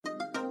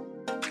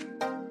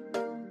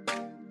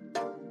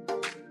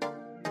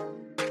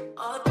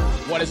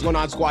What is going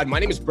on, squad? My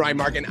name is Brian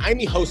Mark, and I'm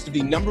the host of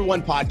the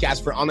 #1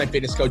 podcast for online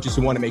fitness coaches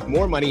who want to make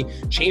more money,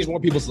 change more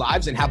people's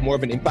lives, and have more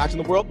of an impact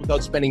in the world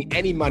without spending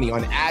any money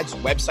on ads,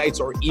 websites,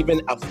 or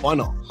even a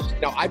funnel.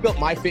 Now, I built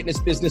my fitness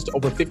business to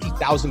over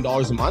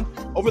 $50,000 a month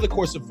over the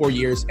course of 4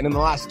 years. And in the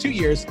last 2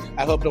 years,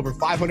 I helped over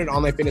 500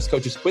 online fitness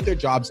coaches quit their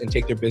jobs and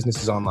take their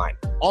businesses online.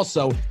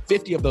 Also,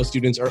 50 of those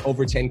students are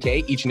over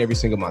 10K each and every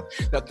single month.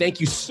 Now, thank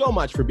you so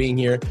much for being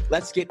here.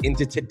 Let's get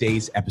into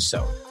today's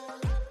episode.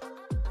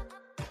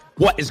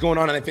 What is going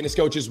on, online fitness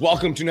coaches?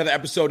 Welcome to another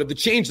episode of the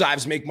Change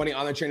Lives, Make Money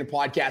Online Training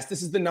Podcast.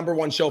 This is the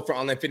 #1 show for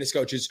online fitness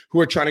coaches who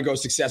are trying to grow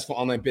successful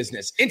online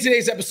business. In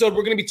today's episode,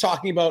 we're going to be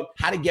talking about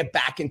how to get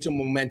back into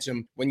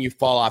momentum when you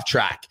fall off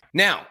track.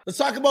 Now, let's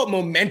talk about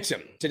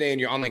momentum today in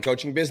your online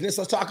coaching business.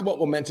 Let's talk about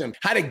momentum,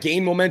 how to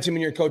gain momentum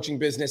in your coaching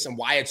business and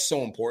why it's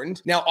so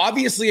important. Now,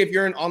 obviously, if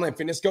you're an online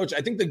fitness coach,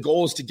 I think the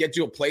goal is to get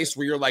to a place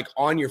where you're like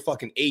on your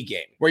fucking A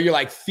game, where you're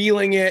like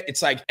feeling it.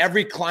 It's like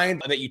every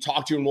client that you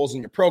talk to enrolls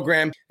in your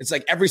program. It's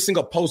like every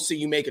single post that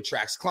you make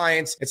attracts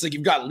clients. It's like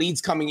you've got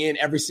leads coming in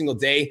every single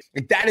day.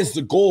 Like that is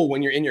the goal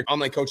when you're in your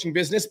online coaching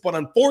business. But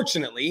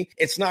unfortunately,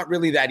 it's not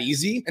really that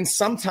easy. And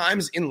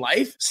sometimes in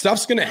life,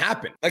 stuff's going to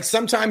happen. Like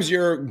sometimes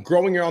you're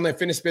growing your online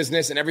fitness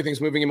business and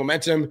everything's moving in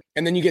momentum,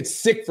 and then you get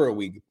sick for a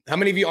week. How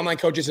many of you online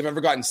coaches have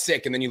ever gotten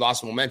sick and then you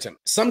lost momentum?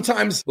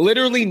 Sometimes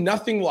literally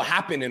nothing will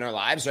happen in our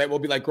lives, right? We'll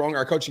be like growing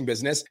our coaching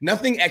business.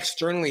 Nothing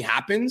externally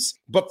happens,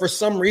 but for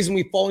some reason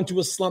we fall into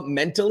a slump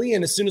mentally.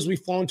 And as soon as we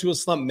fall into a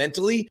slump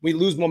mentally, we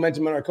lose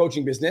momentum in our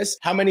coaching business.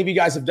 How many of you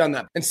guys have done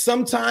that? And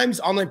sometimes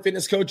online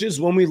fitness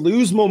coaches, when we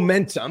lose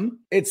momentum,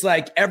 it's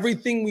like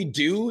everything we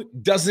do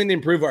doesn't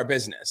improve our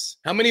business.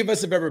 How many of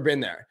us have ever been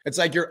there? It's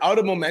like you're out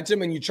of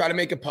momentum and you try to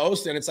make a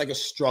post and it's like a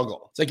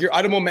struggle. It's like you're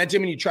out of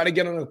momentum and you try to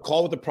get on a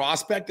call with a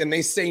prospect and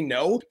they say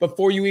no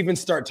before you even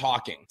start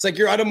talking. It's like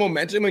you're out of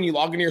momentum and you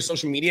log into your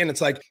social media and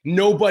it's like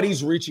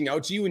nobody's reaching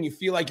out to you and you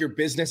feel like your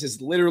business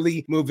is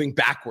literally moving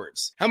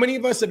backwards. How many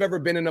of us have ever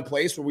been in a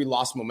place where we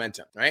lost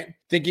momentum, right?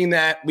 Thinking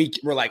that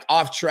we're like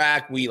off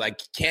track, we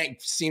like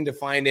can't seem to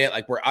find it,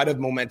 like we're out of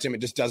momentum, it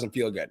just doesn't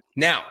feel good.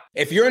 Now,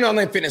 if you're an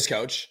online fitness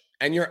coach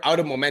and you're out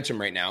of momentum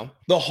right now,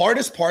 the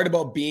hardest part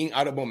about being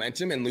out of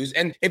momentum and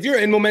if you're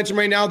in momentum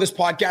right now, this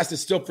podcast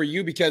is still for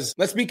you because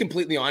let's be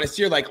completely honest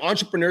here, like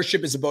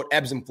entrepreneurship is about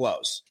ebbs and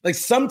flows. Like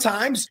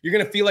sometimes you're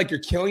going to feel like you're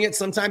killing it.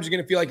 Sometimes you're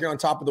going to feel like you're on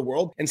top of the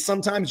world. And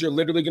sometimes you're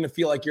literally going to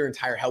feel like your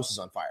entire house is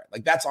on fire.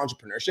 Like that's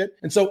entrepreneurship.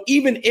 And so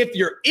even if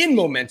you're in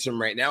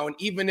momentum right now, and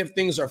even if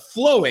things are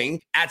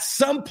flowing, at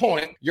some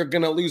point, you're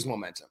going to lose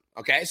momentum.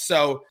 Okay,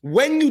 so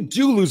when you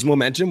do lose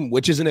momentum,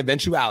 which is an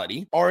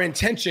eventuality, our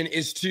intention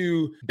is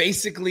to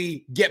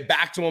basically get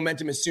back to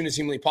momentum as soon as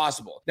humanly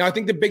possible. Now, I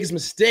think the biggest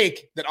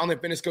mistake that online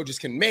fitness coaches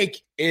can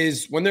make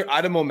is when they're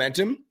out of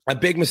momentum, a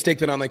big mistake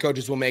that online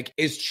coaches will make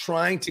is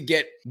trying to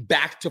get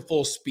back to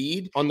full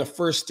speed on the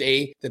first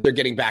day that they're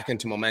getting back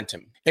into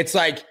momentum. It's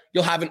like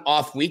you'll have an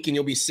off week and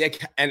you'll be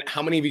sick. And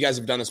how many of you guys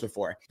have done this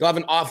before? You'll have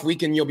an off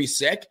week and you'll be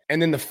sick.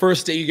 And then the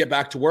first day you get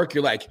back to work,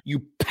 you're like,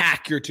 you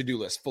pack your to-do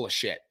list full of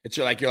shit.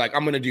 You're like,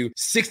 I'm going to do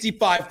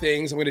 65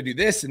 things. I'm going to do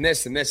this and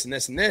this and this and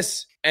this and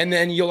this. And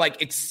then you'll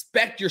like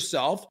expect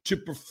yourself to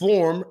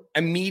perform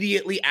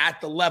immediately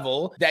at the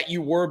level that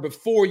you were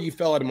before you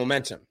fell out of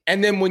momentum.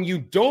 And then when you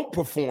don't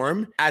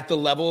perform at the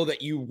level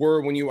that you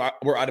were when you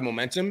were out of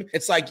momentum,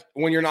 it's like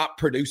when you're not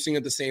producing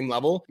at the same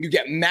level, you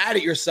get mad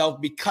at yourself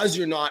because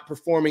you're not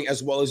performing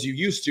as well as you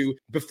used to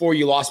before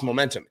you lost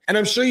momentum. And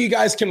I'm sure you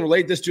guys can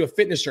relate this to a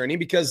fitness journey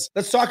because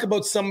let's talk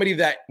about somebody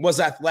that was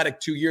athletic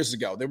 2 years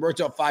ago. They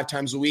worked out 5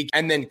 times a week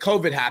and then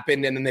COVID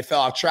happened and then they fell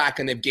off track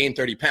and they've gained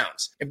 30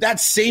 pounds. If that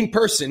same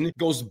person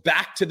goes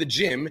back to the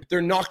gym,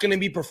 they're not going to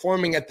be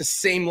performing at the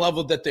same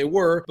level that they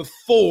were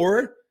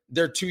before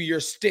their 2-year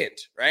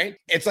stint, right?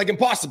 It's like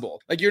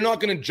impossible. Like you're not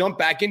going to jump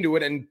back into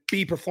it and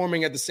be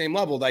performing at the same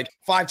level. Like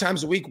 5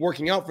 times a week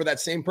working out for that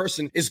same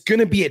person is going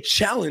to be a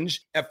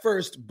challenge at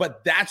first,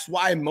 but that's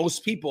why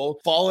most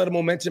people fall out of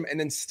momentum and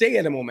then stay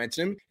at a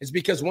momentum is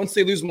because once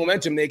they lose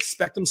momentum, they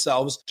expect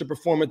themselves to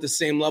perform at the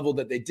same level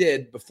that they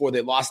did before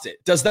they lost it.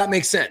 Does that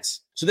make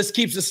sense? So this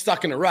keeps us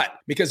stuck in a rut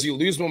because you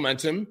lose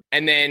momentum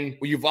and then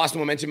you've lost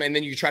momentum and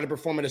then you try to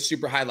perform at a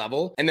super high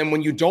level. And then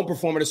when you don't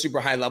perform at a super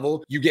high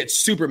level, you get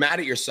super mad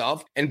at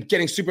yourself, and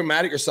getting super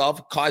mad at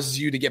yourself causes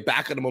you to get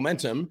back into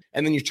momentum.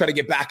 And then you try to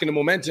get back into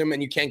momentum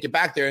and you can't get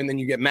back there. And then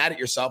you get mad at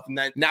yourself. And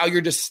then now you're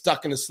just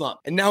stuck in a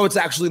slump. And now it's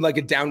actually like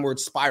a downward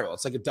spiral.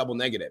 It's like a double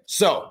negative.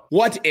 So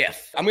what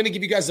if? I'm going to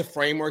give you guys the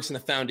frameworks and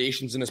the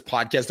foundations in this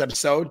podcast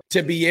episode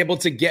to be able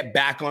to get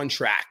back on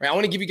track. Right? I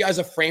want to give you guys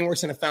a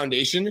frameworks and a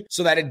foundation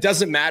so that it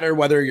doesn't matter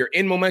whether you're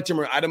in momentum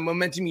or out of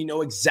momentum, you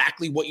know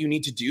exactly what you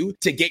need to do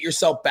to get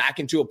yourself back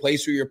into a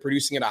place where you're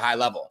producing at a high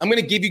level. I'm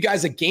going to give you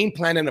guys a game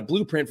plan and a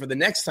blueprint for the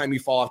next time you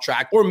fall off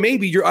track, or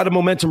maybe you're out of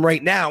momentum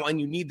right now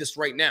and you need this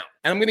right now.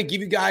 And I'm going to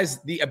give you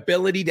guys the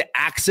ability to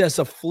access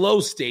a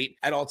flow state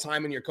at all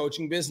time in your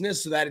coaching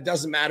business so that it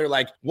doesn't matter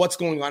like what's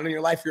going on in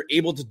your life. You're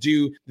able to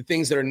do the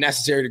things that are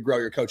necessary to grow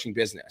your coaching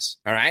business.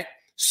 All right.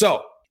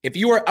 So If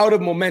you are out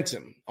of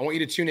momentum, I want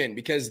you to tune in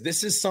because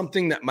this is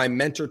something that my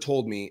mentor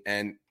told me.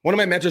 And one of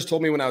my mentors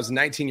told me when I was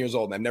 19 years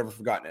old, and I've never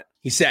forgotten it.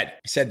 He said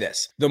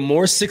this: the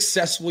more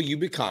successful you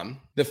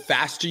become, the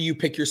faster you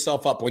pick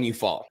yourself up when you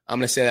fall. I'm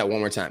going to say that one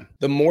more time.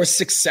 The more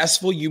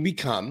successful you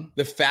become,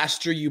 the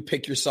faster you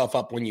pick yourself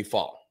up when you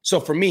fall.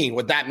 So for me,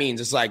 what that means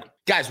is like,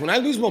 guys, when I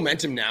lose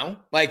momentum now,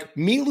 like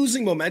me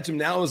losing momentum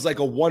now is like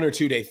a 1 or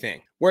 2 day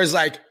thing. Whereas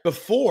like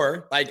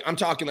before, like I'm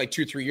talking like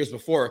 2-3 years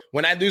before,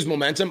 when I lose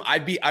momentum,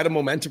 I'd be out of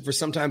momentum for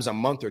sometimes a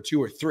month or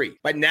 2 or 3.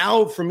 But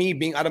now for me,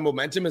 being out of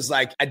momentum is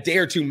like a day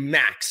or 2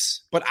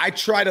 max. But I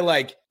try to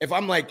like, if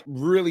I'm like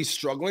really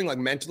struggling like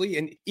mentally,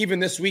 and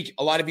even this week,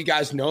 a lot of you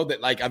guys know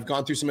that like I've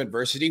gone through some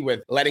adversity with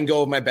letting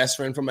go of my best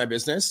friend from my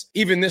business.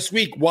 Even this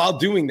week, while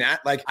doing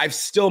that, like I've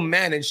still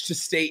managed to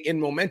stay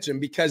in momentum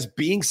because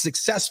being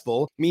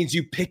successful means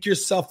you pick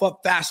yourself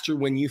up faster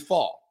when you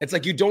fall. It's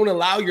like you don't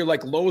allow your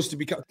like lows to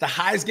become, the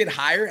highs get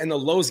higher and the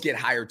lows get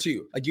higher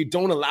too. Like you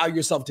don't allow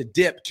yourself to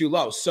dip too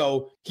low.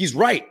 So he's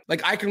right.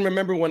 Like I can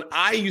remember when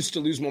I used to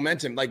lose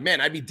momentum, like man,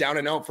 I'd be down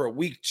and out for a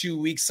week, 2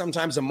 weeks,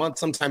 sometimes a month,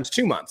 sometimes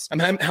 2 months. I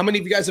mean, how many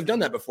of you guys have done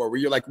that before where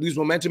you're like lose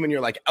momentum and you're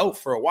like out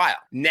for a while?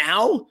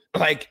 Now,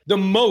 like the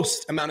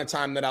most amount of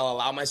time that I'll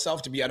allow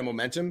myself to be out of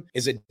momentum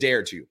is a day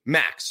or 2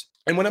 max.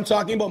 And when I'm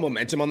talking about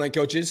momentum online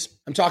coaches,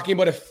 I'm talking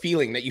about a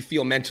feeling that you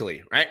feel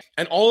mentally, right?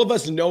 And all of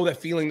us know that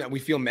feeling that we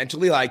feel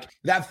mentally, like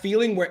that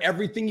feeling where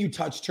everything you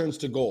touch turns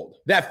to gold.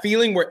 That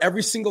feeling where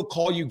every single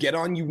call you get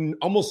on, you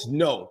almost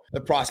know the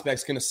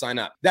prospect's going to sign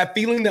up. That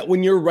feeling that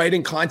when you're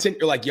writing content,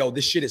 you're like, yo,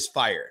 this shit is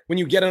fire. When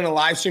you get on a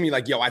live stream, you're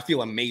like, yo, I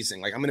feel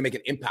amazing. Like I'm going to make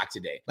an impact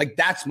today. Like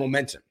that's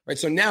momentum, right?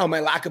 So now my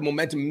lack of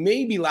momentum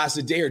maybe lasts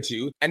a day or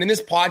 2. And in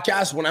this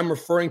podcast, when I'm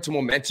referring to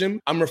momentum,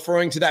 I'm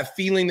referring to that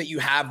feeling that you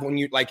have when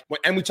you like,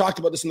 and we talked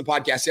about this in the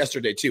podcast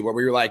yesterday too, where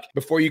we were like,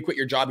 before you quit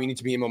your job, you need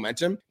to be in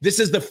momentum. This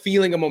is the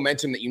feeling of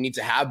momentum that you need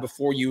to have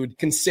before you would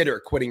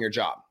consider quitting your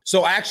job.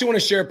 So I actually want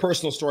to share a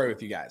personal story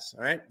with you guys.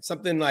 All right.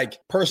 Something like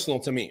personal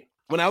to me.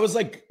 When I was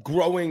like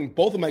growing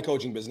both of my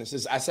coaching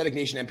businesses, Aesthetic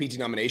Nation and PT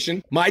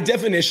Nomination, my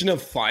definition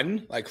of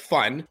fun,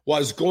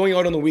 was going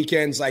out on the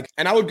weekends, like,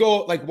 and I would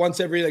go like once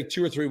every like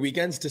 2 or 3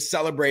 weekends to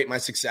celebrate my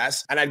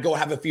success. And I'd go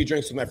have a few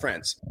drinks with my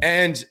friends.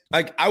 And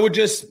like, I would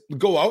just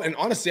go out and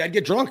honestly, I'd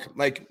get drunk.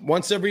 Like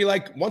once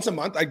a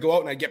month, I'd go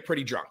out and I'd get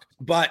pretty drunk.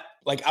 But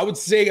like I would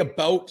say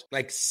about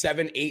like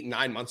 7, 8,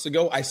 9 months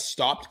ago, I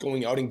stopped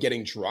going out and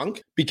getting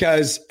drunk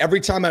because every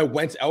time I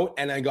went out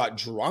and I got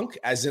drunk,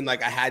 as in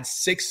like I had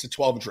 6 to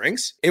 12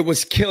 drinks, it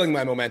was killing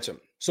my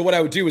momentum. So what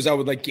I would do is I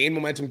would like gain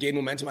momentum.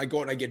 I'd go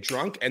out and I'd get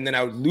drunk and then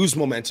I would lose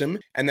momentum.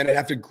 And then I'd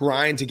have to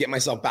grind to get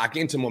myself back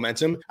into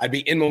momentum. I'd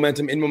be in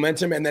momentum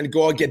and then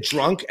go out, get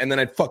drunk and then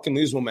I'd fucking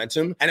lose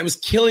momentum. And it was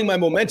killing my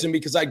momentum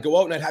because I'd go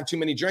out and I'd have too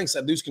many drinks.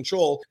 I'd lose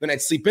control. Then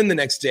I'd sleep in the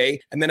next day.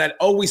 And then I'd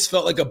always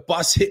felt like a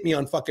bus hit me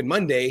on fucking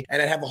Monday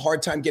and I'd have a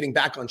hard time getting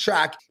back on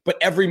track. But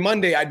every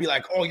Monday I'd be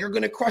like, oh, you're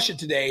going to crush it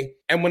today.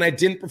 And when I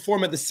didn't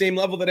perform at the same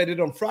level that I did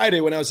on Friday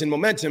when I was in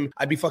momentum,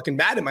 I'd be fucking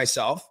mad at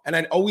myself. And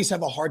I'd always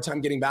have a hard time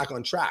getting back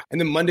on track.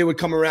 And then Monday would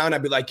come around,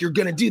 I'd be like, you're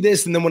going to do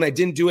this. And then when I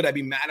didn't do it, I'd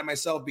be mad at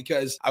myself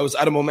because I was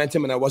out of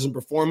momentum and I wasn't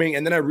performing.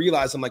 And then I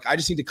realized I'm like, I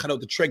just need to cut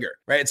out the trigger,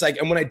 right? It's like,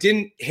 and when I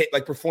didn't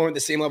perform at the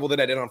same level that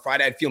I did on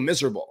Friday, I'd feel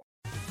miserable.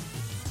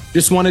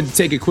 Just wanted to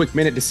take a quick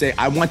minute to say,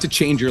 I want to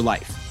change your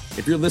life.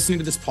 If you're listening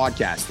to this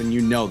podcast, then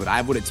you know that I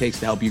have what it takes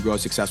to help you grow a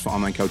successful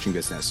online coaching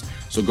business.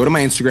 So go to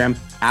my Instagram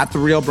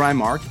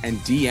 @TheRealBrianMark and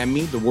DM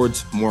me the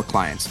words more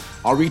clients.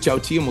 I'll reach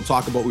out to you and we'll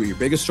talk about what your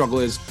biggest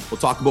struggle is. We'll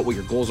talk about what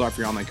your goals are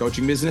for your online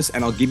coaching business,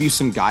 and I'll give you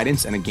some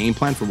guidance and a game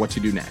plan for what to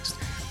do next.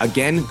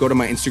 Again, go to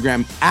my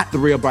Instagram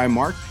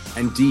 @TheRealBrianMark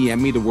and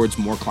DM me the words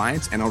more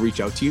clients, and I'll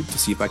reach out to you to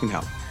see if I can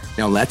help.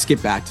 Now let's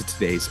get back to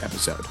today's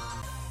episode.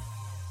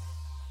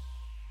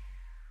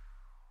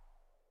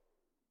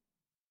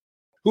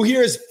 Who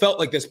here has felt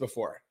like this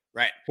before?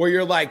 Right? Where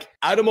you're like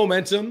out of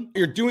momentum,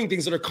 you're doing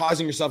things that are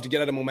causing yourself to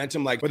get out of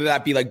momentum, like whether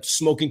that be like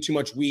smoking too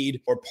much weed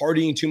or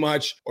partying too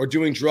much or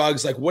doing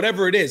drugs, like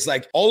whatever it is,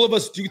 like all of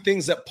us do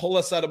things that pull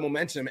us out of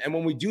momentum. And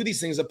when we do these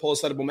things that pull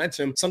us out of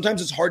momentum,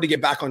 sometimes it's hard to get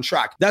back on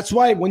track. That's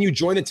why when you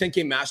join the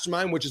 10K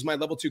Mastermind, which is my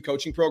level 2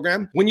 coaching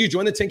program, when you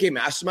join the 10K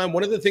Mastermind,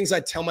 one of the things I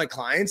tell my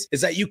clients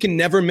is that you can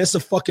never miss a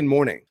fucking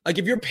morning. Like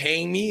if you're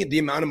paying me the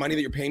amount of money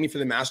that you're paying me for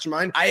the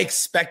mastermind, I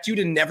expect you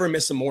to never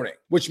miss a morning,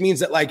 which means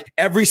that like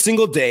every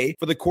single day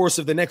for the course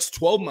of the next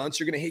 12 months,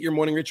 you're going to hit your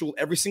morning ritual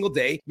every single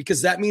day,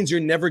 because that means you're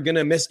never going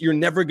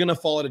to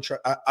fall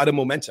out of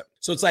momentum.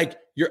 So it's like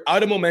you're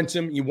out of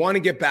momentum. You want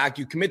to get back.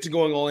 You commit to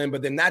going all in,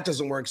 but then that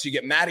doesn't work. So you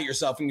get mad at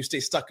yourself and you stay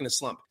stuck in a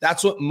slump.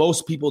 That's what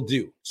most people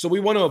do. So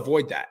we want to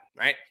avoid that,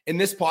 right? In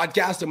this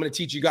podcast, I'm going to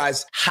teach you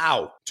guys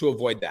how to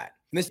avoid that.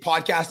 In this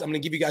podcast, I'm going to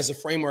give you guys the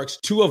frameworks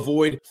to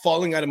avoid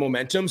falling out of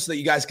momentum so that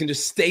you guys can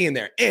just stay in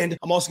there. And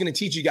I'm also going to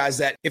teach you guys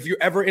that if you're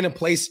ever in a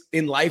place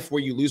in life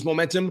where you lose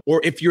momentum,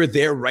 or if you're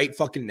there right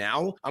fucking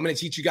now, I'm going to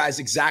teach you guys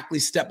exactly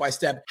step by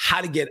step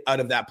how to get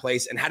out of that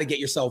place and how to get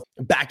yourself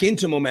back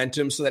into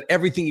momentum so that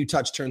everything you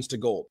touch turns to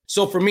gold.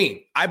 So for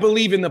me, I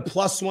believe in the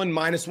 +1,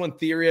 -1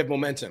 theory of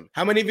momentum.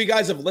 How many of you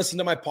guys have listened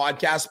to my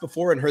podcast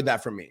before and heard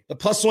that from me? The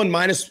 +1,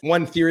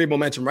 -1 theory of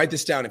momentum. Write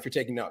this down if you're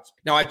taking notes.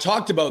 Now, I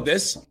talked about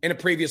this in a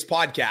previous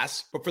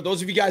podcast, but for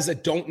those of you guys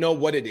that don't know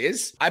what it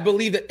is, I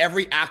believe that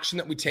every action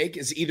that we take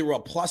is either a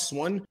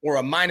 +1 or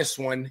a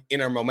 -1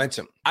 in our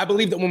momentum. I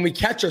believe that when we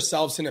catch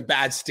ourselves in a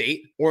bad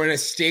state or in a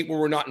state where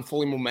we're not in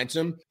fully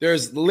momentum,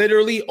 there's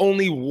literally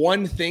only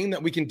one thing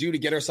that we can do to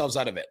get ourselves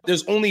out of it.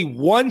 There's only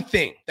one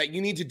thing that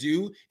you need to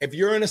do if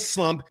you're in a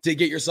slump to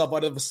get yourself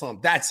out of a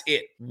slump. That's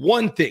it.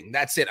 One thing.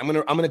 That's it. I'm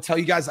gonna tell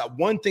you guys that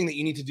one thing that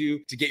you need to do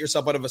to get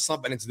yourself out of a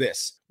slump, and it's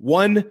this: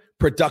 one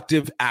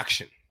productive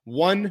action.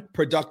 One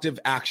productive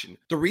action.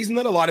 The reason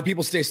that a lot of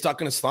people stay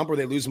stuck in a slump or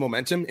they lose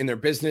momentum in their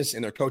business,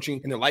 in their coaching,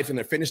 in their life, in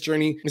their fitness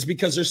journey is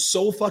because they're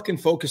so fucking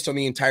focused on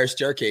the entire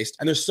staircase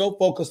and they're so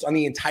focused on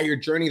the entire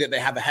journey that they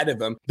have ahead of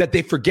them that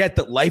they forget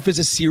that life is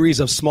a series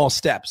of small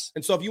steps.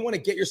 And so if you want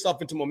to get yourself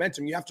into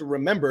momentum, you have to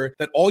remember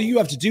that all you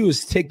have to do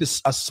is take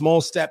a small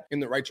step in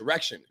the right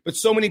direction. But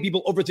so many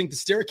people overthink the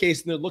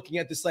staircase and they're looking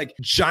at this like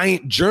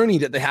giant journey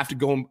that they have to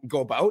go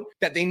about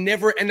that they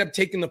never end up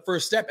taking the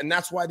first step. And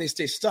that's why they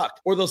stay stuck.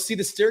 Or they'll see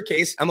the staircase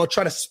and they'll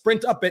try to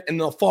sprint up it and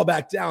they'll fall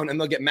back down and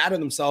they'll get mad at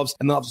themselves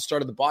and they'll have to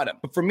start at the bottom.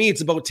 But for me, it's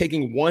about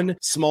taking one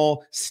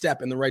small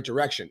step in the right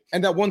direction.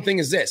 And that one thing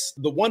is this.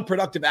 The one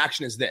productive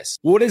action is this.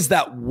 What is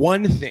that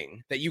one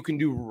thing that you can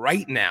do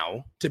right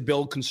now to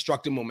build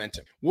constructive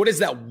momentum? What is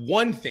that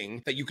one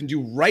thing that you can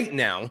do right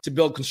now to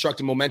build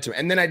constructive momentum?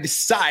 And then I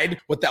decide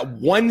what that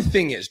one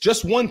thing is,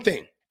 just one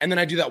thing. And then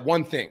I do that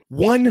one thing,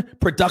 one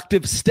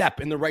productive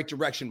step in the right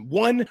direction,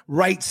 one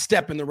right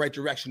step in the right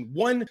direction,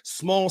 one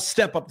small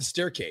step up the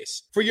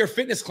staircase. For your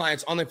fitness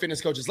clients, online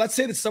fitness coaches, let's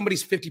say that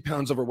somebody's 50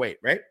 pounds overweight,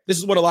 right? This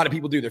is what a lot of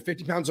people do. They're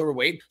 50 pounds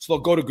overweight. So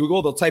they'll go to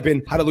Google, they'll type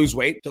in how to lose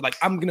weight. They're like,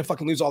 I'm going to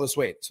fucking lose all this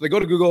weight. So they go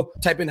to Google,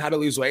 type in how to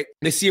lose weight.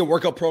 They see a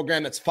workout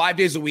program that's 5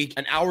 days a week,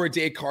 an hour a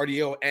day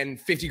cardio and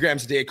 50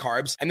 grams a day of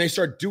carbs. And they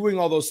start doing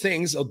all those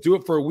things. They'll do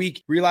it for a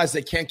week, realize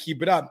they can't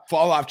keep it up,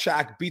 fall off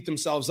track, beat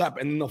themselves up,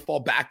 and then they'll fall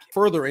back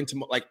further into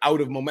like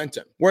out of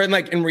momentum. Where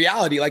in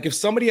reality, like if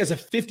somebody has a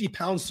 50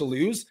 pounds to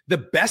lose, the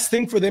best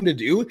thing for them to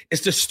do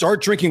is to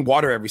start drinking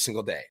water every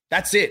single day.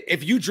 That's it.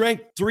 If you drank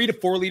 3 to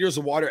 4 liters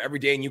of water every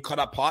day and you cut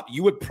up pop,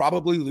 you would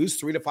probably lose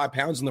 3 to 5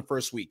 pounds in the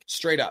first week,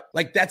 straight up.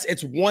 Like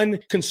it's one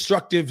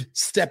constructive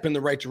step in the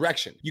right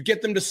direction. You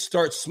get them to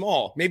start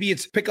small. Maybe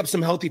it's pick up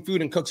some healthy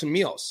food and cook some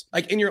meals.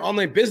 Like in your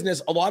online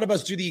business, a lot of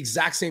us do the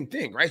exact same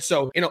thing, right?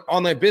 So in an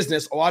online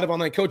business, a lot of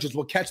online coaches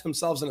will catch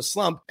themselves in a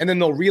slump and then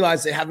they'll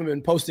realize they haven't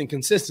been posting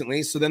consistently.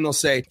 So then they'll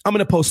say, I'm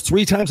going to post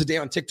 3 times a day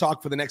on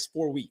TikTok for the next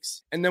 4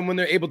 weeks. And then when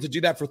they're able to do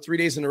that for 3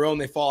 days in a row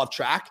and they fall off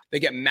track, they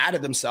get mad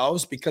at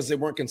themselves because they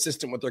weren't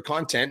consistent with their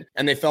content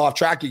and they fell off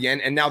track again.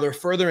 And now they're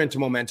further into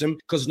momentum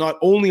because not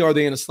only are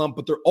they in a slump,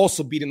 but they're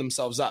also beating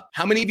themselves up.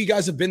 How many of you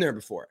guys have been there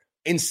before?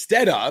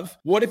 Instead of,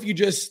 what if you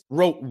just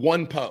wrote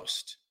one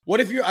post? What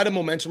if you're out of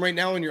momentum right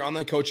now in your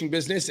online coaching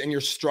business and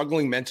you're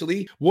struggling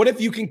mentally? What if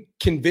you can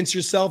convince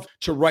yourself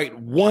to write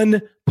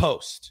one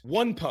post?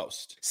 One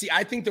post. See,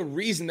 I think the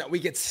reason that we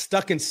get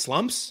stuck in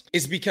slumps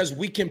is because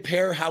we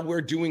compare how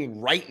we're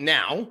doing right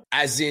now,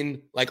 as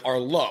in like our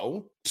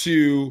low,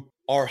 to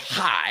our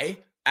high,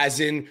 as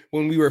in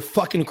when we were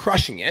fucking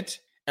crushing it.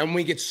 And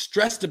we get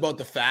stressed about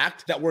the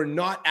fact that we're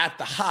not at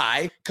the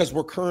high because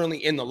we're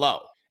currently in the low.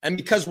 And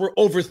because we're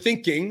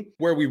overthinking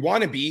where we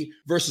want to be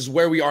versus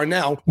where we are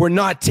now, we're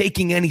not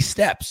taking any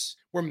steps.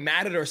 We're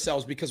mad at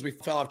ourselves because we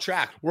fell off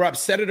track. We're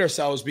upset at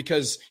ourselves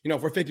because,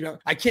 if we're 50 pounds,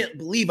 I can't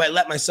believe I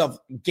let myself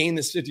gain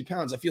this 50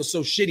 pounds. I feel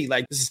so shitty.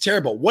 Like, this is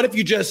terrible. What if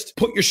you just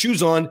put your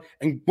shoes on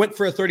and went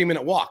for a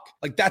 30-minute walk?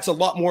 Like, that's a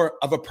lot more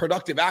of a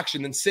productive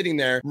action than sitting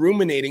there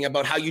ruminating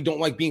about how you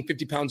don't like being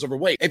 50 pounds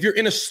overweight. If you're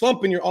in a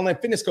slump in your online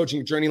fitness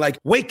coaching journey, like,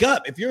 wake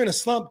up. If you're in a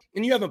slump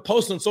and you haven't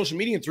posted on social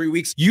media in 3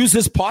 weeks, use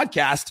this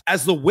podcast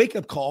as the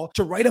wake-up call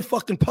to write a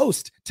fucking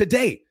post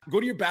today. Go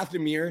to your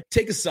bathroom mirror,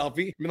 take a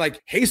selfie, and be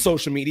like, hey,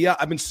 social media,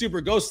 I've been super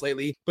ghost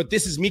lately, but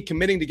this is me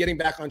committing to getting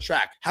back on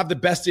track. Have the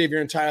best day of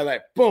your entire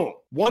life. Boom.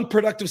 One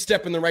productive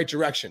step in the right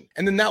direction.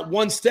 And then that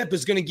one step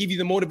is going to give you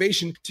the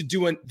motivation to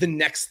do the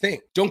next thing.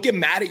 Don't get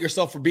mad at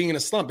yourself for being in a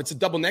slump. It's a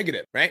double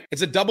negative, right?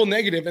 It's a double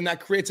negative, and that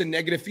creates a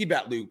negative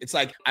feedback loop. It's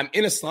like, I'm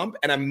in a slump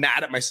and I'm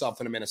mad at myself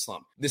that I'm in a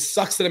slump. This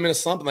sucks that I'm in a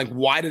slump. I'm like,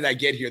 why did I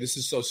get here? This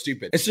is so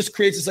stupid. It just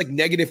creates this like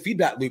negative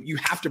feedback loop. You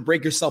have to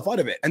break yourself out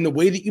of it. And the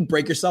way that you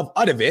break yourself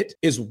out of it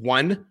is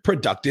one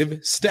productive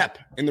step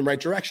in the right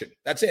direction.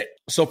 That's it.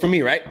 So for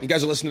me, right? You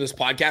guys are listening to this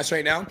podcast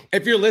right now.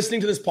 If you're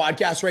listening to this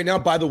podcast right now,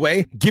 by the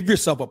way, give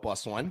yourself a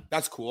 +1.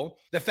 That's cool.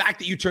 The fact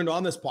that you turned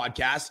on this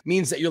podcast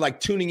means that you're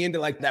like tuning into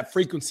like that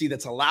frequency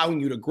that's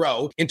allowing you to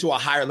grow into a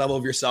higher level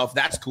of yourself.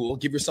 That's cool.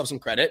 Give yourself some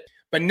credit.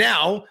 But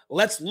now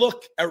let's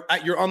look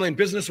at your online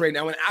business right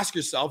now and ask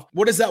yourself,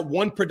 what is that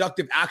one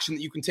productive action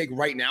that you can take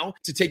right now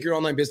to take your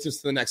online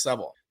business to the next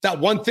level? That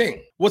one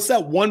thing. What's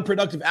that one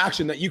productive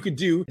action that you could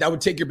do that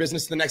would take your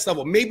business to the next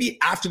level? Maybe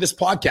after this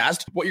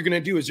podcast, what you're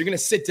going to do is you're going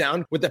to sit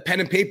down with a pen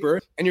and paper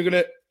and you're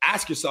going to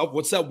ask yourself,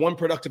 what's that one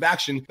productive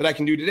action that I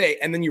can do today?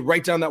 And then you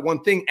write down that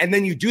one thing and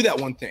then you do that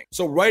one thing.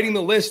 So writing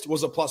the list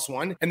was a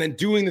 +1, and then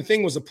doing the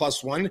thing was a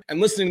 +1, and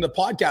listening to the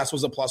podcast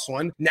was a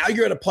 +1. Now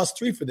you're at a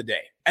 +3 for the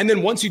day. And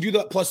then once you do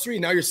that +3,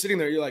 now you're sitting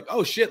there, you're like,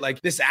 oh shit,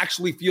 like this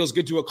actually feels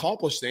good to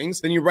accomplish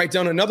things. Then you write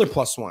down another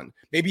 +1.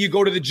 Maybe you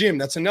go to the gym,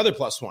 that's another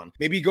 +1.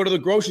 Maybe you go to the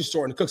grocery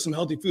store and cook some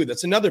healthy food,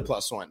 that's another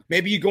 +1.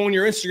 Maybe you go on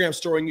your Instagram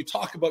story and you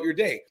talk about your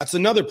day, that's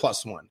another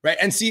 +1, right?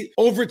 And see,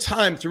 over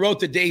time throughout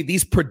the day,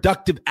 these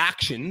productive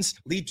actions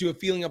lead to a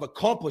feeling of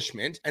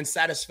accomplishment and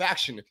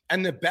satisfaction.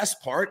 And the best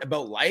part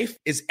about life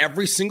is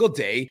every single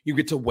day you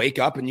get to wake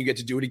up and you get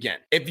to do it again.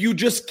 If you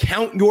just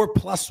count your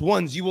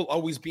 +1s, you will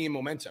always be in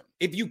momentum.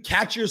 If you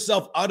catch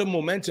yourself out of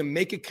momentum,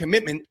 make a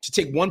commitment to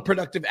take one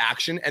productive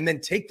action and then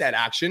take that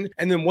action.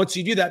 And then once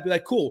you do that, be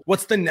like, cool,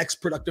 what's the next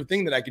productive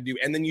thing that I could do?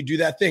 And then you do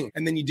that thing,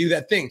 and then you do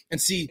that thing. And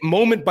see,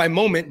 moment by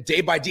moment, day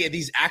by day,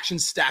 these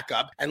actions stack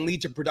up and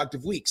lead to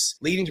productive weeks,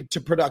 leading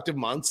to productive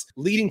months,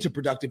 leading to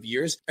productive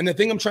years. And the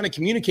thing I'm trying to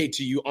communicate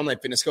to you, online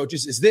fitness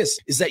coaches, is this,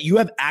 is that you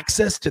have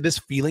access to this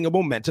feeling of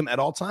momentum at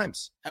all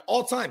times. At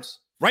all times.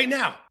 Right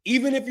now,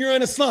 even if you're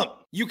in a slump,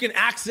 you can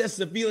access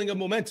the feeling of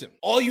momentum.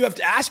 All you have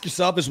to ask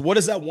yourself is, what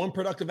is that one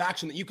productive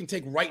action that you can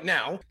take right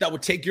now that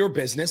would take your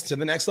business to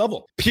the next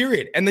level?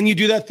 Period. And then you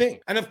do that thing.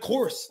 And of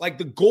course, like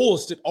the goal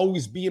is to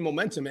always be in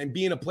momentum and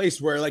be in a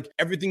place where like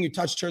everything you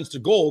touch turns to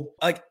gold.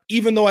 Like,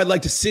 even though I'd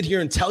like to sit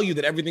here and tell you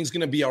that everything's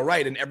going to be all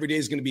right and every day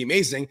is going to be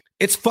amazing,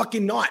 it's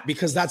fucking not,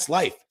 because that's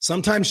life.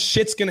 Sometimes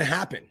shit's going to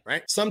happen,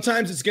 right?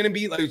 Sometimes it's going to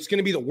be like, it's going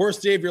to be the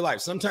worst day of your life.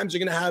 Sometimes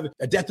you're going to have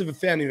a death of a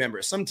family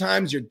member.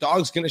 Sometimes your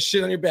dog's going to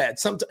shit on your bed.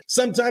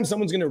 Sometimes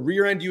someone's going to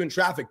rear end you in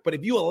traffic. But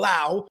if you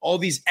allow all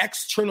these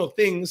external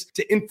things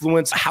to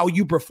influence how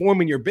you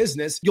perform in your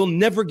business, you'll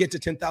never get to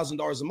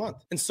 $10,000 a month.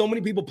 And so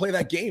many people play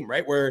that game,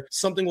 right? Where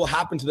something will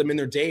happen to them in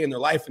their day, in their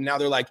life. And now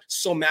they're like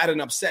so mad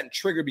and upset and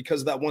triggered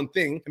because of that one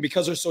thing. And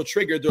because they're so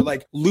triggered, they're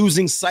like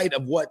losing sight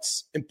of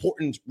what's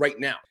important right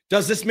now.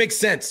 Does this make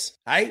sense?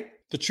 Right?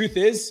 The truth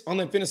is,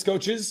 online fitness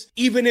coaches,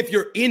 even if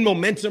you're in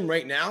momentum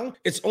right now,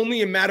 it's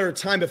only a matter of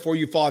time before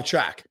you fall off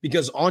track,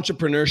 because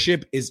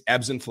entrepreneurship is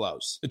ebbs and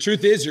flows. The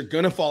truth is, you're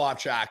going to fall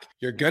off track.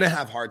 You're going to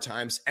have hard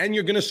times and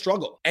you're going to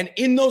struggle. And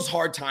in those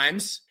hard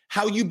times,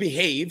 how you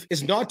behave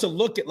is not to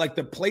look at like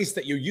the place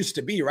that you used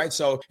to be, right?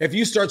 So if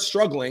you start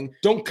struggling,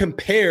 don't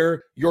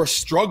compare your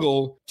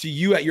struggle to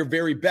you at your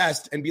very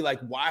best and be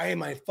like, why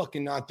am I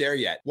fucking not there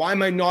yet? Why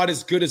am I not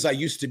as good as I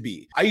used to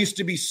be? I used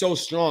to be so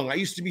strong. I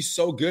used to be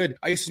so good.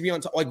 I used to be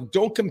on top. Like,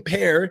 don't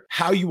compare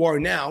how you are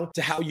now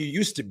to how you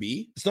used to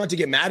be. It's not to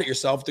get mad at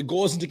yourself. The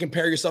goal isn't to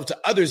compare yourself to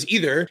others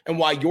either. And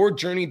why your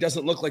journey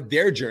doesn't look like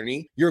their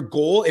journey. Your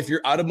goal, if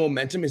you're out of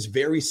momentum, is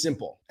very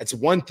simple. It's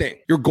one thing.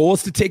 Your goal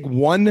is to take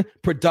one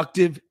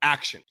productive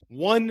action.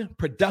 One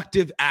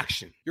productive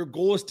action. Your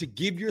goal is to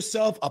give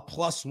yourself a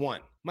 +1.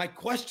 My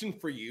question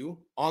for you,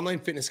 online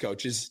fitness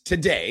coaches,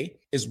 today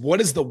is, what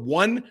is the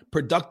one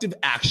productive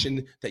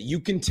action that you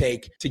can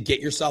take to get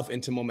yourself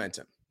into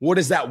momentum? What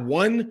is that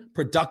one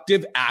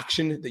productive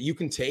action that you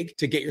can take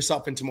to get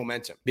yourself into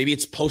momentum? Maybe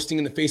it's posting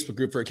in the Facebook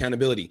group for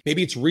accountability.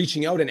 Maybe it's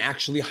reaching out and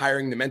actually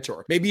hiring the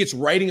mentor. Maybe it's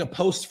writing a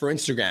post for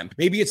Instagram.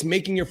 Maybe it's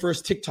making your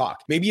first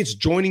TikTok. Maybe it's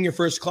joining your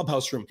first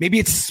Clubhouse room. Maybe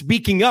it's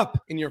speaking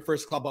up in your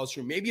first Clubhouse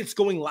room. Maybe it's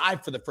going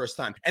live for the first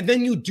time. And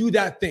then you do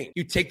that thing.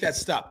 You take that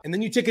step, and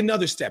then you take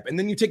another step, and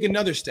then you take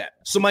another step.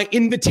 So my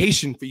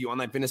invitation for you,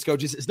 online fitness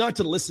coaches, is not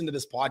to listen to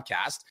this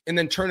podcast and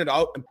then turn it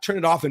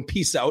off and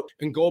peace out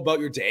and go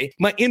about your day.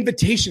 My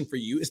invitation for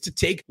you is to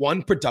take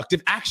one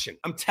productive action.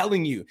 I'm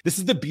telling you, this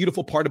is the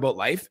beautiful part about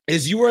life,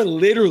 is you are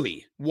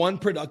literally one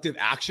productive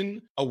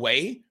action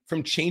away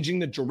from changing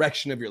the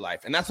direction of your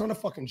life. And that's not a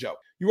fucking joke.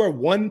 You are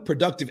one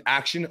productive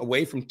action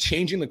away from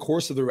changing the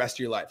course of the rest of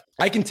your life.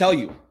 I can tell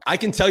you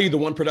the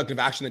one productive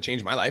action that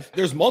changed my life.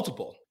 There's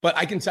multiple, but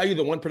I can tell you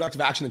the one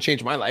productive action that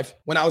changed my life.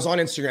 When I was on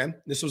Instagram,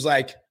 this was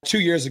like 2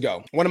 years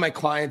ago, one of my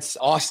clients,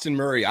 Austin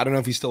Murray, I don't know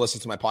if he still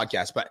listens to my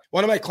podcast, but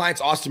one of my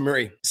clients, Austin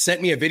Murray,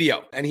 sent me a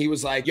video and he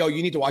was like, yo,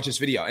 you need to watch this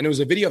video. And it was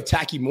a video of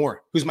Taki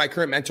Moore, who's my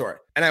current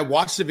mentor. And I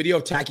watched the video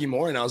of Taki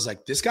Moore and I was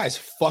like, this guy's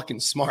fucking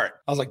smart.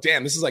 I was like,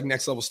 damn, this is like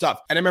next level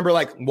stuff. And I remember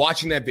like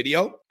watching that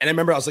video, and I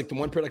remember I was like, the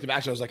one productive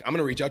action, I was like, I'm going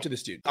to reach out to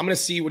this dude. I'm going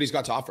to see what he's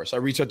got to offer. So I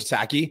reached out to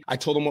Taki. I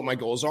told him what my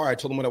goals are. I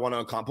told him what I want to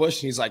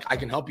accomplish. And he's like, I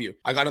can help you.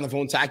 I got on the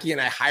phone with Taki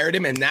and I hired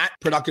him. And that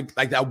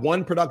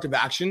one productive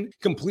action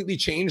completely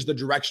changed the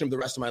direction of the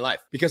rest of my life,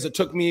 because it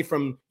took me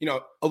from,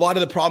 a lot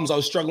of the problems I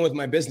was struggling with in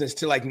my business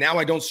to like, now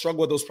I don't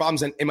struggle with those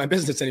problems in my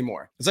business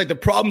anymore. It's like the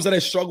problems that I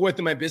struggle with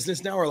in my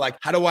business now are like,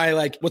 how do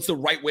I what's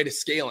the right way to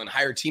scale and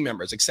hire team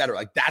members, et cetera.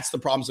 Like that's the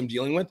problems I'm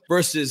dealing with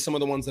versus some of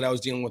the ones that I was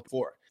dealing with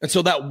before. And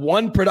so that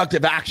one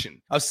productive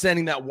action of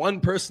sending that one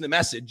person a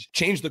message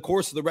changed the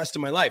course of the rest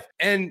of my life.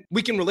 And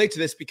we can relate to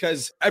this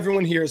because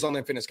everyone here is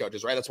online fitness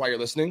coaches, right? That's why you're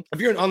listening. If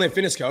you're an online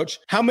fitness coach,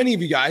 how many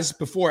of you guys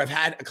before have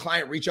had a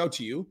client reach out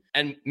to you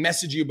and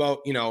message you about,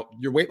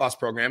 your weight loss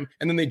program,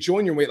 and then they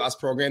join your weight loss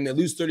program, they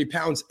lose 30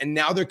 pounds, and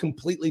now they're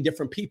completely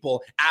different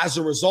people as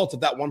a result of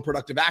that one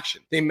productive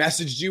action. They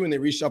messaged you and they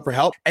reached out for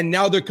help, and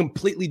now they're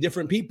completely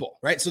different people,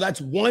 right? So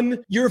that's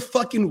you're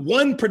fucking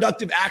one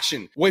productive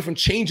action away from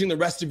changing the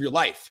rest of your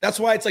life. That's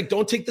why it's like,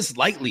 don't take this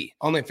lightly,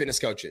 online fitness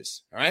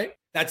coaches. All right.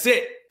 That's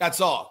it. That's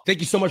all. Thank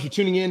you so much for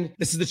tuning in.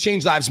 This is the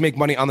Change Lives, Make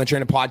Money Online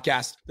Trainer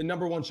podcast, the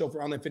number one show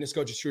for online fitness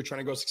coaches who are trying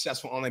to go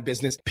successful online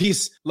business.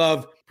 Peace,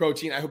 love,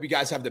 protein. I hope you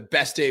guys have the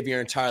best day of your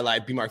entire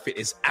life. Be Mark Fit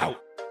is out.